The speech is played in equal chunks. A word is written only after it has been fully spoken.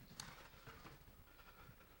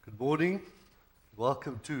morning.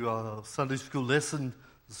 Welcome to our Sunday school lesson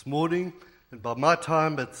this morning. And by my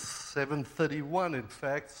time, it's 7:31, in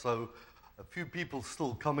fact, so a few people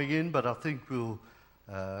still coming in, but I think we'll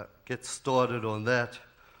get started on that.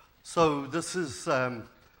 So this is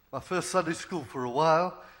my first Sunday school for a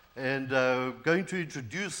while, and I'm going to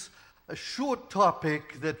introduce a short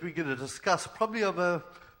topic that we're going to discuss probably over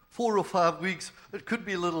 4 or 5 weeks. It could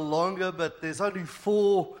be a little longer, but there's only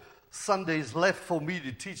 4 Sundays left for me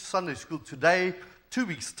to teach Sunday school today, 2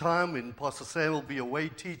 weeks' time when Pastor Sam will be away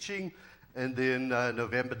teaching, and then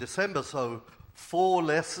November, December. So 4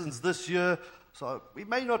 lessons this year. So we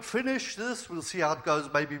may not finish this. We'll see how it goes.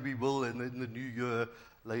 Maybe we will in the new year,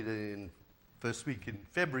 later in first week in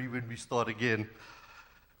February when we start again.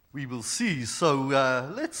 We will see. So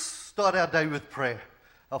let's start our day with prayer.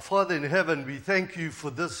 Our Father in heaven, we thank you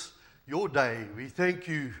for this, your day. We thank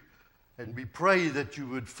you and we pray that you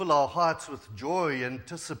would fill our hearts with joy and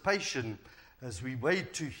anticipation as we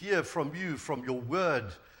wait to hear from you, from your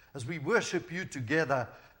word, as we worship you together,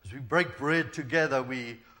 as we break bread together.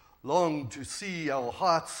 We long to see our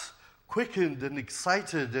hearts quickened and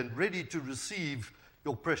excited and ready to receive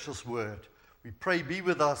your precious word. We pray, be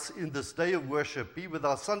with us in this day of worship. Be with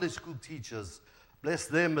our Sunday school teachers. Bless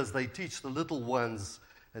them as they teach the little ones,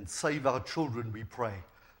 and save our children, we pray.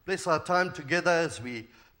 Bless our time together as we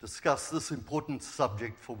discuss this important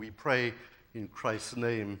subject, for we pray in Christ's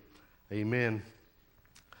name. Amen.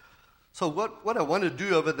 So what I want to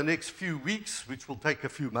do over the next few weeks, which will take a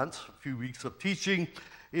few months, a few weeks of teaching,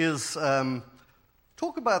 is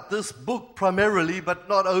talk about this book primarily, but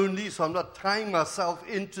not only, so I'm not tying myself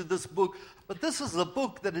into this book, but this is a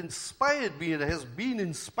book that inspired me and has been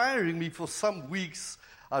inspiring me for some weeks.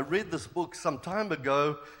 I read this book some time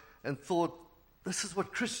ago and thought, this is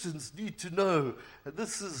what Christians need to know. And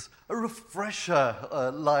this is a refresher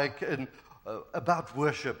about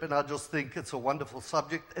worship. And I just think it's a wonderful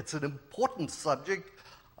subject. It's an important subject.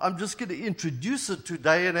 I'm just going to introduce it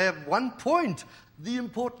today and have one point, the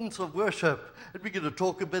importance of worship. And we're going to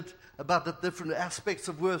talk a bit about the different aspects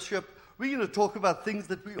of worship. We're going to talk about things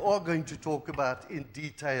that we are going to talk about in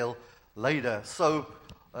detail later. So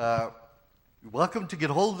you're welcome to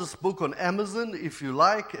get hold of this book on Amazon if you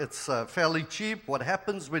like. It's fairly cheap. What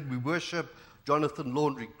Happens When We Worship, Jonathan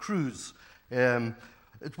Laundrie Cruz.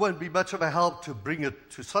 It won't be much of a help to bring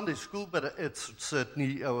it to Sunday school, but it's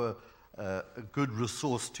certainly a good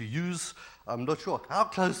resource to use. I'm not sure how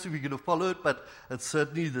closely we're going to follow it, but it's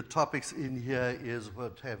certainly the topics in here is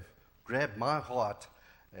what have grabbed my heart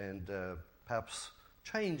and perhaps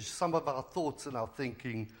changed some of our thoughts and our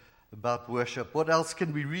thinking about worship. What else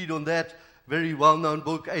can we read on that? Very well-known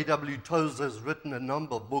book. A.W. Tozer has written a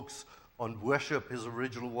number of books on worship, his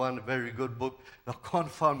original one, a very good book. I can't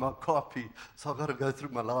find my copy, so I've got to go through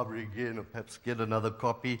my library again or perhaps get another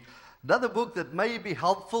copy. Another book that may be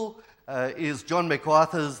helpful is John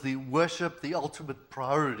MacArthur's The Worship, the Ultimate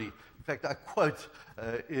Priority. In fact, I quote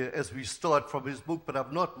as we start from his book, but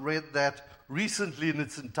I've not read that recently in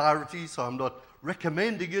its entirety, so I'm not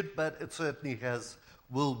recommending it, but it certainly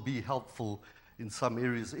will be helpful in some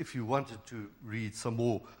areas if you wanted to read some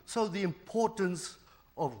more. So the importance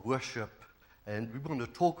of worship, and we're going to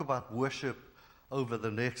talk about worship over the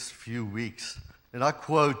next few weeks. And I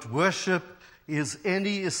quote, "Worship is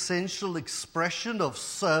any essential expression of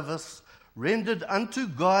service rendered unto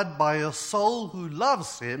God by a soul who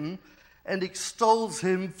loves Him and extols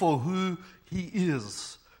Him for who He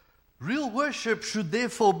is." Real worship should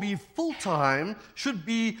therefore be full-time, should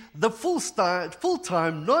be the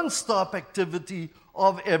full-time, non-stop activity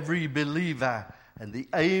of every believer. And the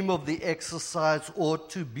aim of the exercise ought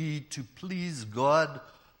to be to please God,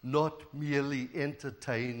 not merely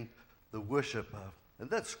entertain the worshiper. And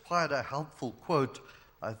that's quite a helpful quote,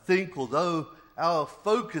 I think, although our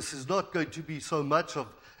focus is not going to be so much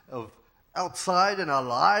of outside, and our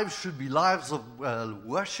lives should be lives of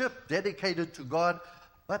worship dedicated to God.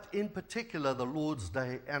 But in particular, the Lord's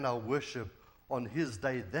Day and our worship on His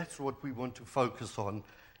day, that's what we want to focus on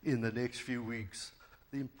in the next few weeks.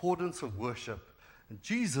 The importance of worship. And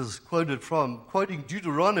Jesus quoting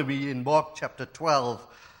Deuteronomy in Mark chapter 12,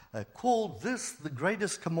 called this the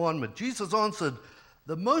greatest commandment. Jesus answered,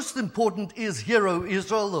 "The most important is, hear, O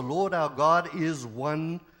Israel, the Lord our God is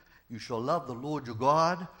one. You shall love the Lord your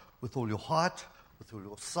God with all your heart, with all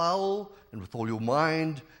your soul, and with all your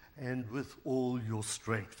mind, and with all your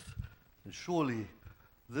strength." And surely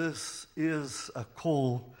this is a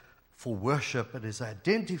call for worship and is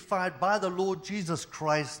identified by the Lord Jesus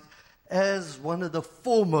Christ as one of the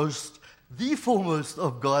foremost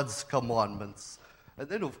of God's commandments. And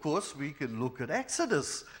then, of course, we can look at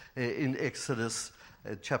Exodus. In Exodus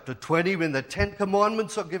chapter 20, when the 10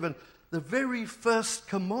 commandments are given, the very first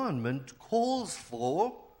commandment calls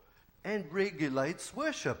for and regulates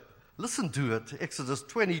worship. Listen to it, Exodus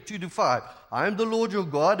 22-5. I am the Lord your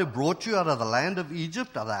God who brought you out of the land of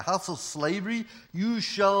Egypt, out of the house of slavery. You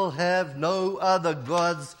shall have no other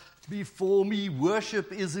gods before me.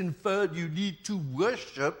 Worship is inferred. You need to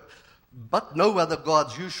worship, but no other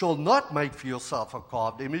gods. You shall not make for yourself a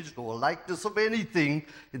carved image nor a likeness of anything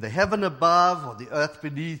in the heaven above or the earth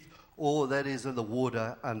beneath, or that is in the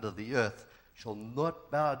water under the earth. Shall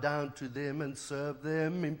not bow down to them and serve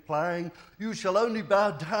them, implying you shall only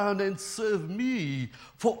bow down and serve me.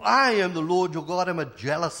 For I am the Lord your God. I am a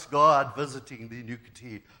jealous God, visiting the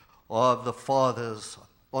iniquity of the fathers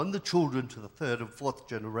on the children to the third and fourth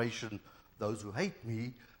generation, those who hate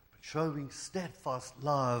me, but showing steadfast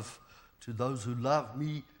love to those who love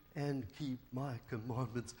me and keep my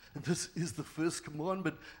commandments. And this is the first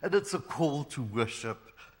commandment, and it's a call to worship,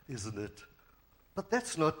 isn't it? But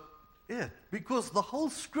that's not it, because the whole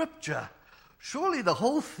Scripture, surely the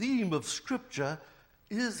whole theme of Scripture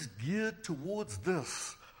is geared towards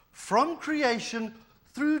this. From creation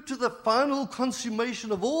through to the final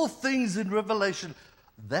consummation of all things in Revelation,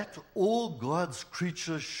 that all God's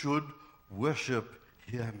creatures should worship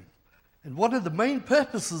Him. And one of the main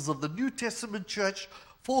purposes of the New Testament church,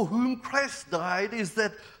 for whom Christ died, is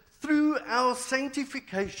that through our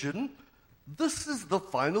sanctification, this is the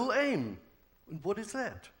final aim. And what is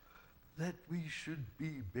that? That we should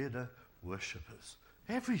be better worshipers.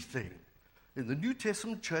 Everything in the New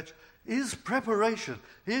Testament church is preparation,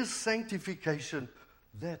 is sanctification,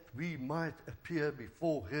 that we might appear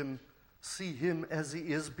before Him, see Him as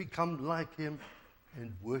He is, become like Him,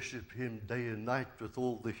 and worship Him day and night with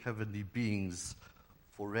all the heavenly beings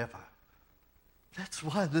forever. That's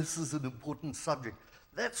why this is an important subject.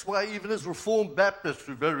 That's why even as Reformed Baptists,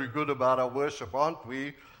 we're very good about our worship, aren't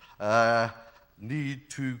we? Need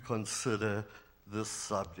to consider this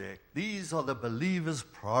subject. These are the believer's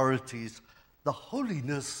priorities, the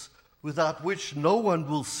holiness without which no one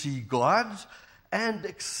will see God, and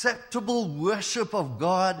acceptable worship of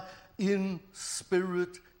God in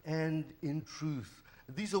spirit and in truth.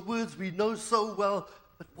 These are words we know so well,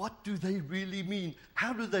 but what do they really mean?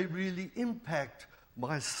 How do they really impact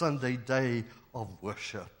my Sunday day of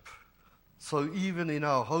worship? So even in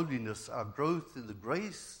our holiness, our growth in the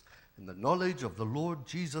grace and the knowledge of the Lord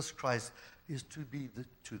Jesus Christ is to be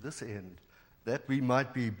to this end, that we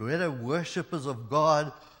might be better worshipers of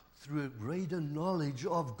God through a greater knowledge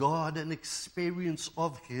of God and experience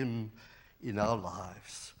of Him in our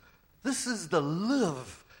lives. This is the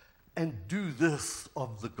live and do this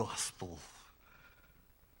of the gospel,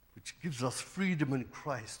 which gives us freedom in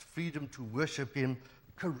Christ, freedom to worship Him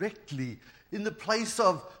correctly in the place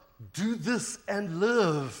of do this and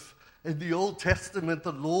live. In the Old Testament,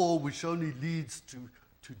 the law which only leads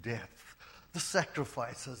to death. The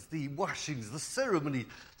sacrifices, the washings, the ceremony,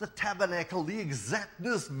 the tabernacle, the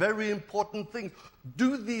exactness, very important thing.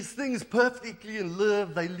 Do these things perfectly and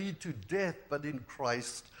live, they lead to death. But in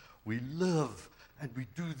Christ, we live and we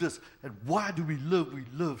do this. And why do we live? We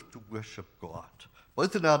live to worship God,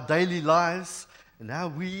 both in our daily lives and how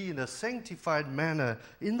we, in a sanctified manner,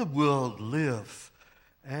 in the world live.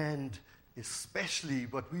 And especially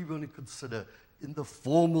what we want to consider in the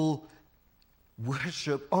formal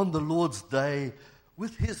worship on the Lord's Day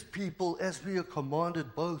with His people, as we are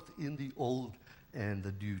commanded both in the Old and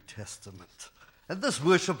the New Testament. And this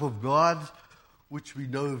worship of God, which we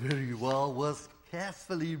know very well, was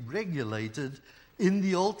carefully regulated in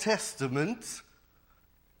the Old Testament.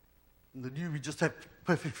 In the New, we just have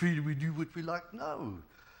perfect freedom, we do what we like. No,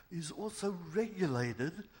 it is also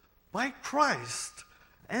regulated by Christ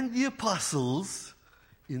and the apostles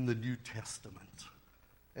in the New Testament.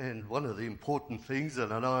 And one of the important things,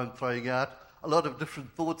 and I know I'm throwing out a lot of different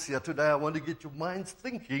thoughts here today, I want to get your minds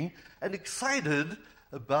thinking and excited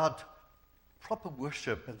about proper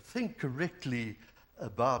worship and think correctly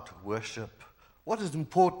about worship. What is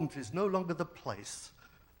important is no longer the place,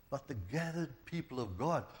 but the gathered people of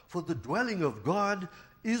God. For the dwelling of God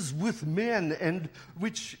is with men, and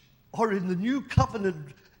which are in the new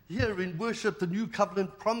covenant. Here in worship, the new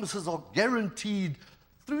covenant promises are guaranteed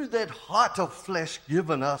through that heart of flesh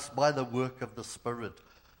given us by the work of the Spirit,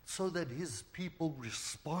 so that His people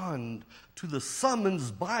respond to the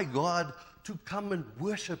summons by God to come and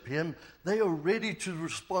worship Him. They are ready to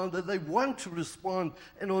respond, and they want to respond.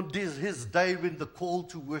 And on His day, when the call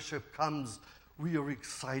to worship comes, we are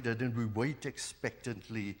excited and we wait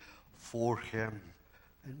expectantly for Him.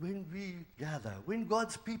 And when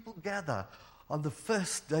God's people gather on the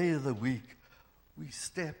first day of the week, we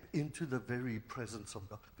step into the very presence of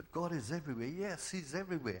God. But God is everywhere. Yes, He's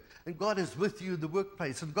everywhere. And God is with you in the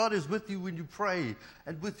workplace. And God is with you when you pray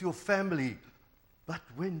and with your family. But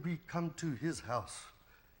when we come to His house,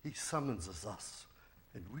 He summons us.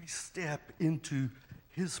 And we step into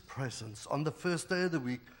His presence on the first day of the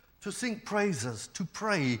week to sing praises, to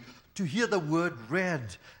pray, to hear the word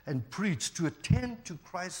read and preached, to attend to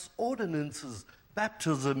Christ's ordinances,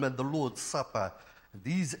 baptism and the Lord's Supper.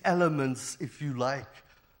 These elements, if you like,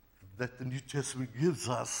 that the New Testament gives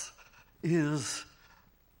us is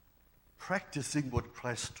practicing what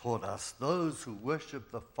Christ taught us. Those who worship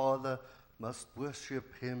the Father must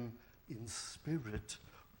worship Him in spirit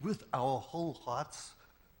with our whole hearts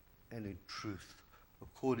and in truth,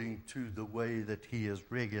 according to the way that He has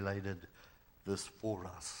regulated this for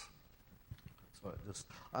us. So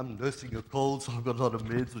I'm nursing a cold, so I've got a lot of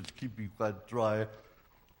meds which keep me quite dry.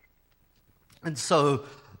 And so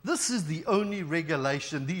this is the only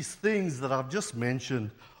regulation, these things that I've just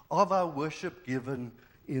mentioned, of our worship given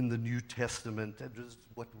in the New Testament. And is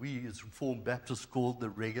what we as Reformed Baptists call the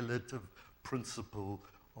regulative principle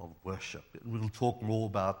of worship. And we'll talk more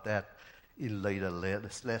about that in later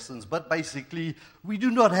lessons. But basically, we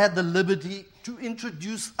do not have the liberty to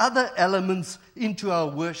introduce other elements into our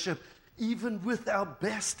worship, even with our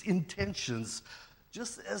best intentions,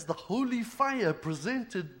 just as the holy fire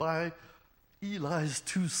presented by Eli's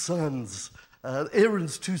two sons,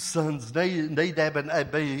 Aaron's two sons, Nadab and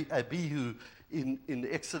Abihu, in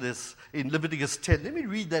Exodus, in Leviticus 10. Let me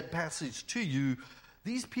read that passage to you.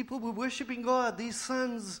 These people were worshiping God. These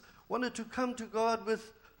sons wanted to come to God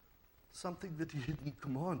with something that He hadn't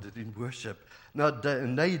commanded in worship. Now,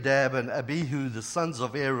 Nadab and Abihu, the sons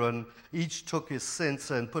of Aaron, each took his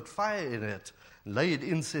censer and put fire in it, laid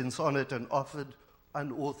incense on it, and offered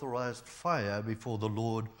unauthorized fire before the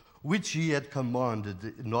Lord, which He had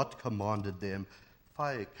not commanded them.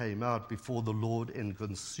 Fire came out before the Lord and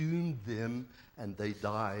consumed them, and they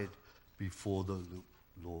died before the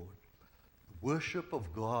Lord. The worship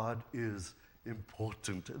of God is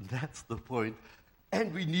important, and that's the point.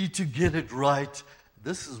 And we need to get it right.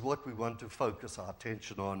 This is what we want to focus our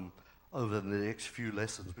attention on over the next few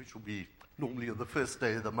lessons, which will be normally on the first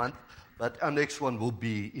day of the month, but our next one will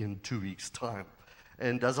be in 2 weeks' time.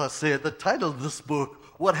 And as I said, the title of this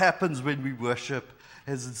book, What Happens When We Worship,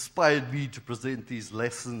 has inspired me to present these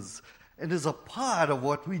lessons and is a part of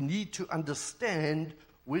what we need to understand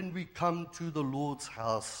when we come to the Lord's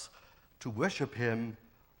house to worship Him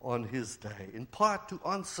on His day. In part to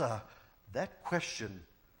answer that question,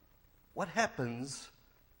 what happens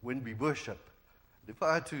when we worship? And if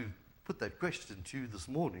I had to put that question to you this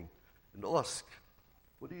morning and ask,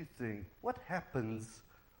 what do you think? What happens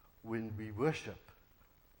when we worship?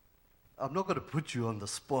 I'm not going to put you on the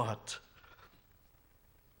spot.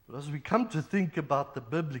 But as we come to think about the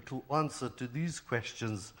biblical answer to these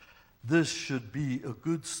questions, this should be a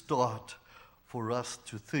good start for us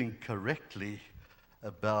to think correctly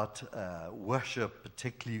about worship,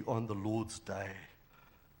 particularly on the Lord's day.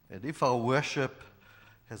 And if our worship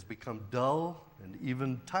has become dull and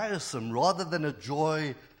even tiresome, rather than a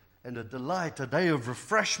joy and a delight, a day of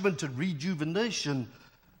refreshment and rejuvenation,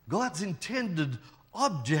 God's intended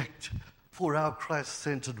object for our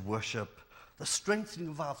Christ-centered worship, the strengthening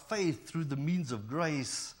of our faith through the means of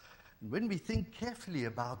grace. And when we think carefully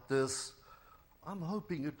about this, I'm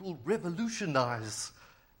hoping it will revolutionize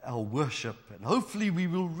our worship. And hopefully we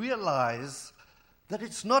will realize that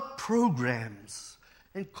it's not programs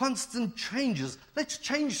and constant changes. Let's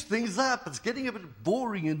change things up. It's getting a bit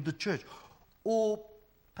boring in the church. Or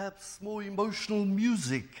perhaps more emotional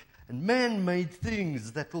music and man-made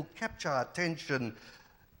things that will capture our attention.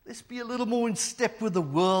 Let's be a little more in step with the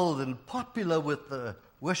world and popular with the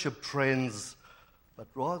worship trends, but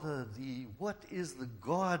rather what is the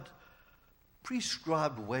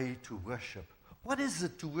God-prescribed way to worship? What is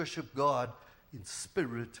it to worship God in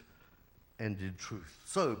spirit and in truth?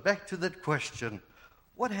 So, back to that question,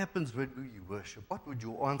 what happens when we worship? What would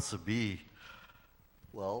your answer be?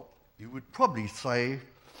 Well, you would probably say,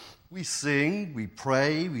 we sing, we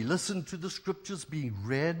pray, we listen to the scriptures being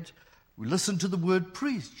read, we listen to the word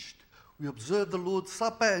preached, we observe the Lord's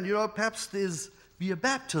Supper, and perhaps there's be a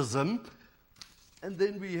baptism, and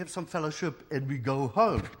then we have some fellowship and we go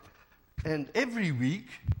home. And every week,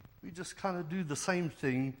 we just kind of do the same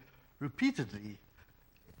thing repeatedly.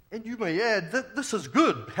 And you may add that this is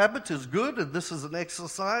good. Habit is good, and this is an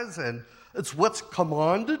exercise, and it's what's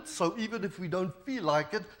commanded. So even if we don't feel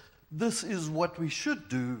like it, this is what we should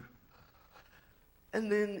do. And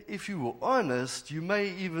then if you were honest, you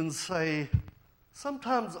may even say,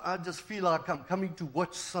 sometimes I just feel like I'm coming to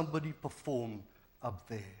watch somebody perform up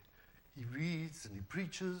there. He reads and he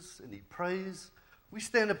preaches and he prays. We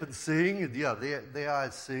stand up and sing, and there I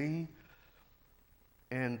sing.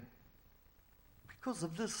 And because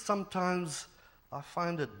of this, sometimes I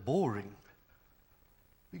find it boring.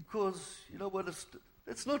 Because, you know what,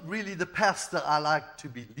 it's not really the pastor I like to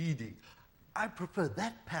be leading. I prefer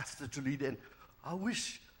that pastor to lead, and I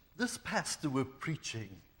wish this pastor were preaching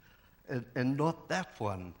and not that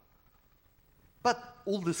one. But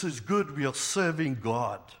all this is good. We are serving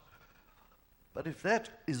God. But if that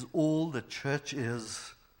is all the church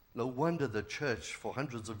is, no wonder the church for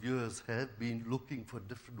hundreds of years have been looking for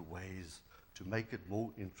different ways to make it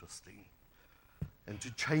more interesting and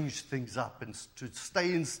to change things up and to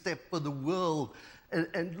stay in step with the world.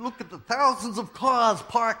 And look at the thousands of cars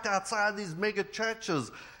parked outside these mega churches.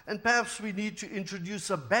 And perhaps we need to introduce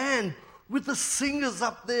a band with the singers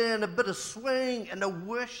up there and a bit of swing and a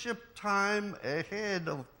worship time ahead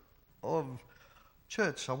of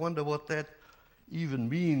church. I wonder what that even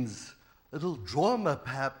means. A little drama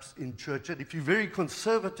perhaps in church. And if you're very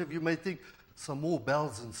conservative, you may think some more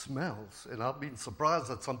bells and smells. And I've been surprised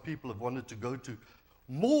that some people have wanted to go to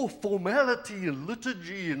more formality and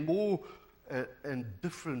liturgy and more and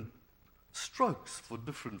different strokes for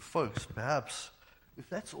different folks. Perhaps if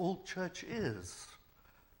that's all church is,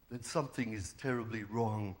 then something is terribly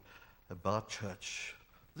wrong about church.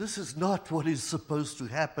 This is not what is supposed to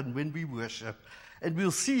happen when we worship. And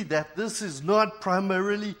we'll see that this is not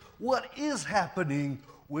primarily what is happening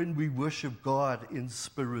when we worship God in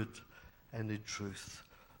spirit and in truth.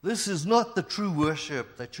 This is not the true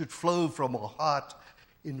worship that should flow from a heart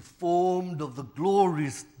informed of the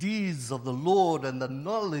glorious deeds of the Lord and the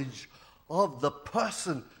knowledge of the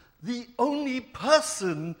person, the only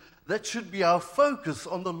person that should be our focus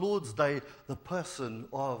on the Lord's Day, the person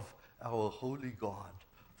of our holy God,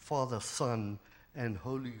 Father, Son, and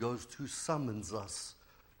Holy Ghost, who summons us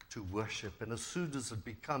to worship. And as soon as it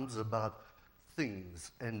becomes about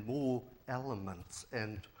things and more elements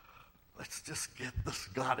and let's just get this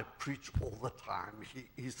guy to preach all the time,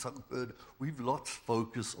 he's so good, we've lost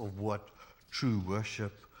focus of what true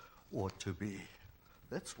worship ought to be.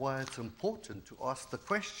 That's why it's important to ask the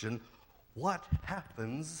question, what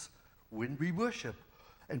happens when we worship?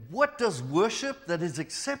 And what does worship that is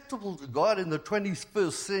acceptable to God in the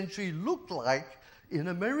 21st century look like in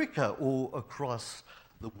America or across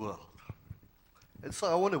the world? And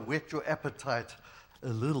so I want to whet your appetite a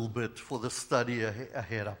little bit for the study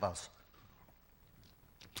ahead of us.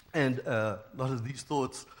 And a lot of these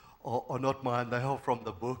thoughts are not mine. They are from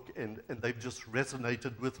the book, and they've just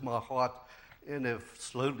resonated with my heart and have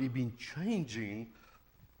slowly been changing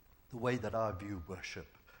the way that I view worship.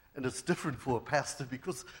 And it's different for a pastor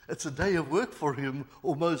because it's a day of work for him,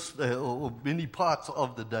 almost, or many parts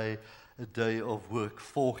of the day, a day of work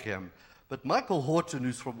for him. But Michael Horton,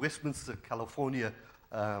 who's from Westminster, California,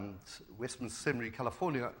 Westminster Seminary,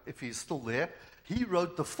 California, if he's still there, he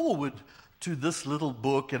wrote the foreword to this little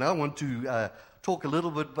book, and I want to talk a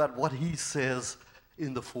little bit about what he says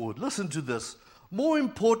in the foreword. Listen to this. More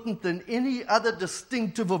important than any other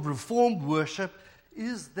distinctive of Reformed worship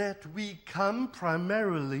is that we come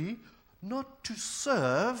primarily not to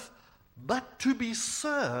serve, but to be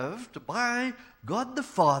served by God the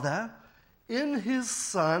Father in His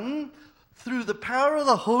Son through the power of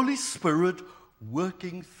the Holy Spirit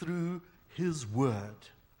working through His Word.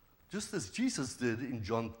 Just as Jesus did in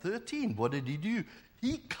John 13. What did He do?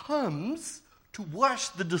 He comes to wash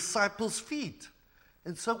the disciples' feet.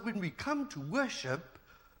 And so when we come to worship,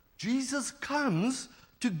 Jesus comes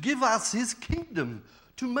to give us His kingdom,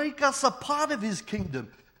 to make us a part of His kingdom.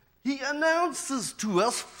 He announces to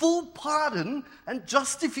us full pardon and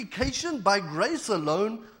justification by grace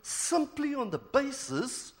alone, simply on the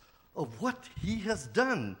basis of what He has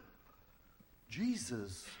done.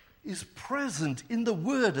 Jesus is present in the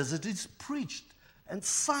Word as it is preached and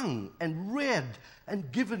sung and read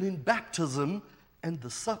and given in baptism and the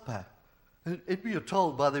supper. And we are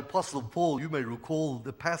told by the Apostle Paul, you may recall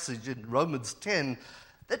the passage in Romans 10,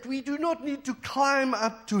 that we do not need to climb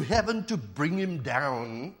up to heaven to bring Him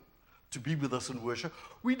down to be with us in worship.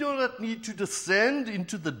 We do not need to descend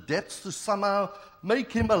into the depths to somehow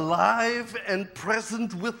make Him alive and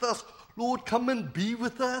present with us. Lord, come and be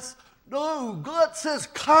with us. No, God says,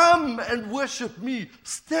 come and worship me.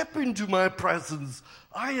 Step into my presence.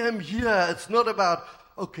 I am here. It's not about,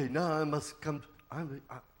 okay, now I must come.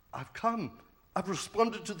 I've come. I've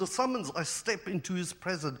responded to the summons. I step into His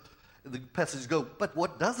presence. The passage goes, but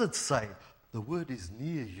what does it say? The word is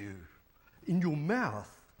near you, in your mouth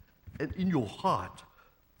and in your heart.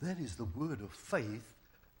 That is the word of faith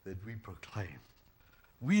that we proclaim.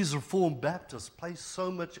 We as Reformed Baptists place so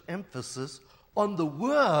much emphasis on the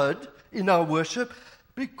Word in our worship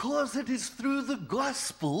because it is through the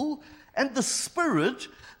gospel and the Spirit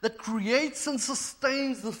that creates and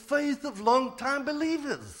sustains the faith of long-time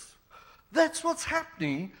believers. That's what's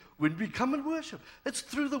happening when we come and worship. It's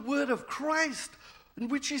through the Word of Christ in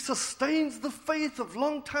which He sustains the faith of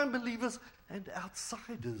long-time believers and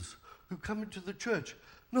outsiders who come into the church.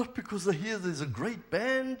 Not because they hear there's a great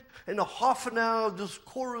band and a half an hour of this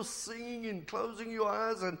chorus singing and closing your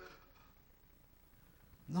eyes and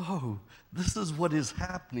no, this is what is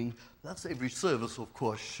happening. Thus, every service, of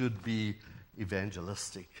course, should be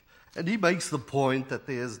evangelistic. And he makes the point that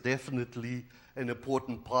there's definitely an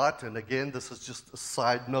important part, and again, this is just a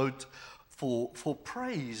side note for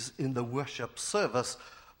praise in the worship service.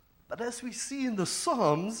 But as we see in the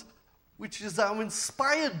Psalms, which is our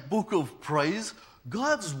inspired book of praise,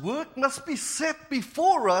 God's work must be set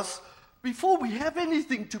before us before we have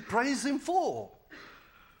anything to praise Him for.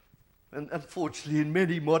 And unfortunately, in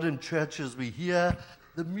many modern churches, we hear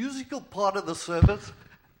the musical part of the service,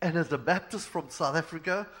 and as a Baptist from South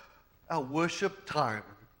Africa, our worship time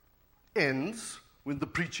ends when the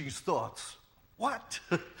preaching starts. What?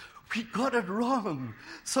 We got it wrong.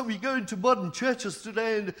 So we go into modern churches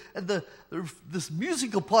today, and this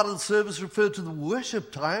musical part of the service referred to the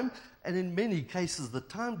worship time, and in many cases, the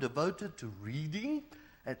time devoted to reading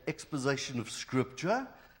and exposition of Scripture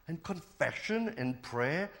and confession and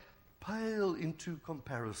prayer pale into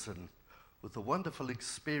comparison with the wonderful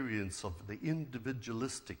experience of the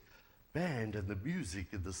individualistic band and the music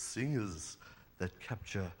and the singers that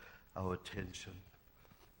capture our attention.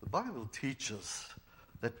 The Bible teaches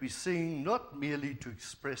that we sing not merely to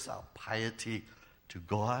express our piety to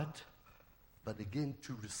God, but again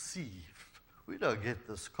to receive. We don't get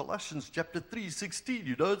this. Colossians chapter 3:16,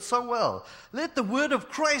 you know it so well. Let the word of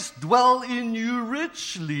Christ dwell in you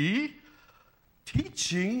richly,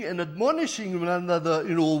 teaching and admonishing one another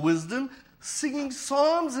in all wisdom, singing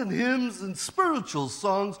psalms and hymns and spiritual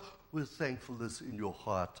songs with thankfulness in your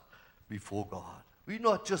heart before God. We're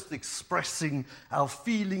not just expressing our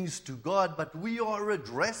feelings to God, but we are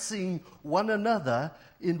addressing one another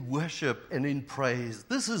in worship and in praise.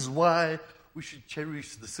 This is why we should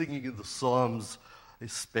cherish the singing of the Psalms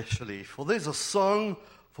especially. For there's a song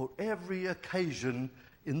for every occasion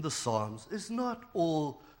in the Psalms. It's not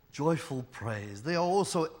all joyful praise. There are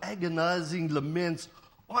also agonizing laments,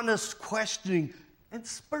 honest questioning, and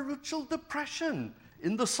spiritual depression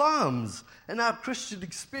in the Psalms. And our Christian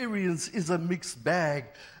experience is a mixed bag.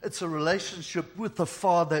 It's a relationship with the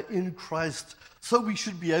Father in Christ. So we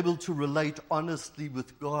should be able to relate honestly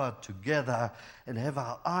with God together and have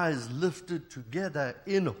our eyes lifted together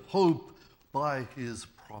in hope by His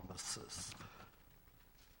promises.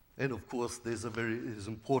 And of course, there's a very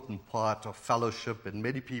important part of fellowship, and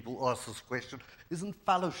many people ask this question, isn't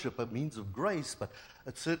fellowship a means of grace? But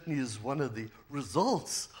it certainly is one of the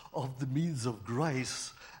results of the means of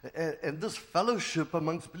grace. And this fellowship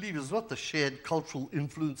amongst believers, not the shared cultural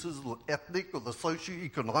influences or ethnic or the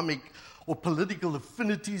socio-economic or political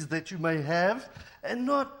affinities that you may have, and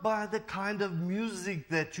not by the kind of music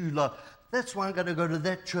that you love. That's why I'm going to go to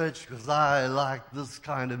that church because I like this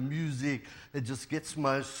kind of music. It just gets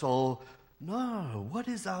my soul. No, what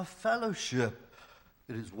is our fellowship?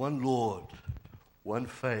 It is one Lord, one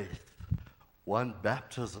faith, one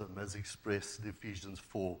baptism as expressed in Ephesians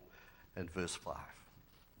 4 and verse 5.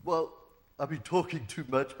 Well, I've been talking too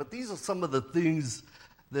much, but these are some of the things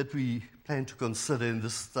that we plan to consider in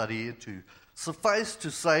this study, and to suffice to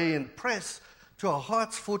say and press to our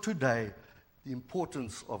hearts for today the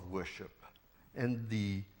importance of worship. And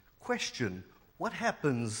the question, what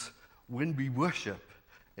happens when we worship?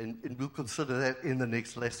 And we'll consider that in the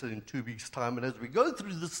next lesson in 2 weeks' time. And as we go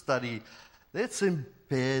through this study, let's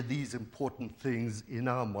embed these important things in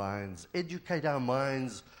our minds, educate our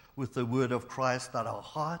minds with the word of Christ, that our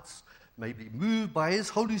hearts may be moved by His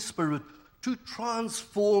Holy Spirit to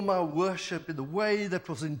transform our worship in the way that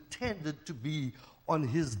was intended to be on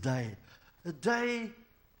His day. A day,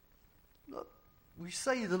 we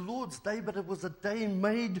say the Lord's day, but it was a day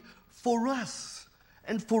made for us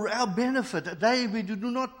and for our benefit. A day we do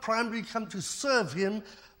not primarily come to serve Him,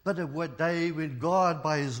 but a day when God,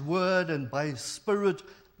 by His Word and by His Spirit,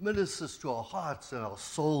 ministers to our hearts and our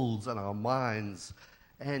souls and our minds,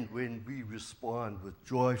 and when we respond with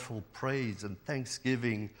joyful praise and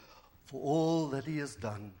thanksgiving for all that He has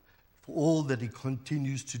done, for all that He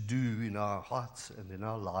continues to do in our hearts and in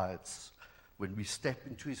our lives, when we step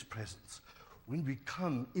into His presence, when we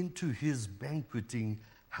come into His banqueting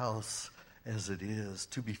house as it is,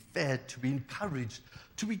 to be fed, to be encouraged,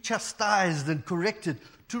 to be chastised and corrected,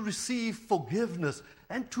 to receive forgiveness,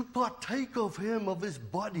 and to partake of him, of his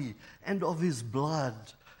body and of his blood,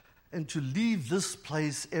 and to leave this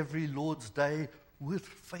place every Lord's Day with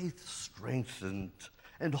faith strengthened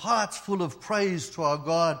and hearts full of praise to our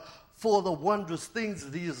God for the wondrous things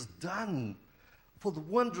that he has done, for the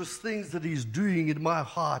wondrous things that he's doing in my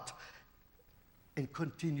heart and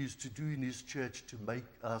continues to do in his church to make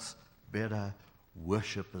us better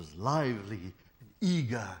worshippers, lively and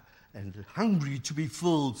eager and hungry to be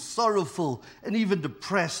filled, sorrowful and even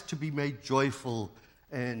depressed to be made joyful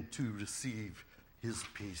and to receive his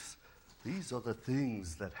peace. These are the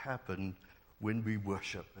things that happen when we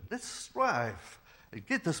worship. And let's strive and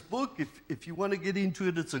get this book. If you want to get into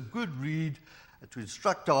it, it's a good read to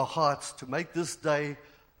instruct our hearts to make this day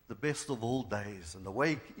the best of all days, and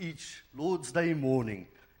awake each Lord's Day morning,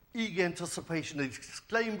 eager anticipation,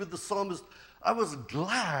 exclaim with the psalmist, I was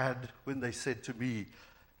glad when they said to me,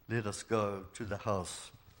 let us go to the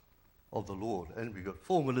house of the Lord. And we've got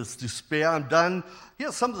 4 minutes to spare. I'm done.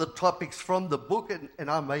 Here's some of the topics from the book,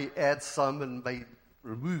 and I may add some and may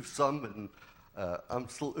remove some, and I'm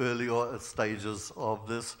still early stages of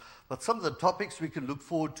this. But some of the topics we can look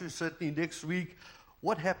forward to certainly next week.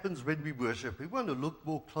 What happens when we worship? We want to look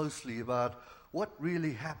more closely about what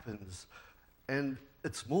really happens. And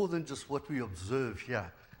it's more than just what we observe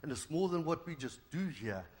here. And it's more than what we just do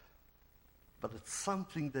here. But it's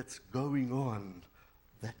something that's going on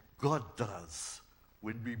that God does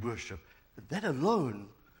when we worship. And that alone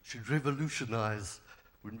should revolutionize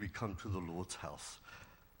when we come to the Lord's house.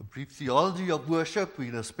 A brief theology of worship. We're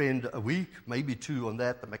going to spend a week, maybe 2 on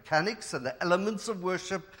that, the mechanics and the elements of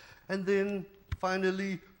worship. And then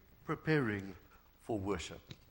finally, preparing for worship.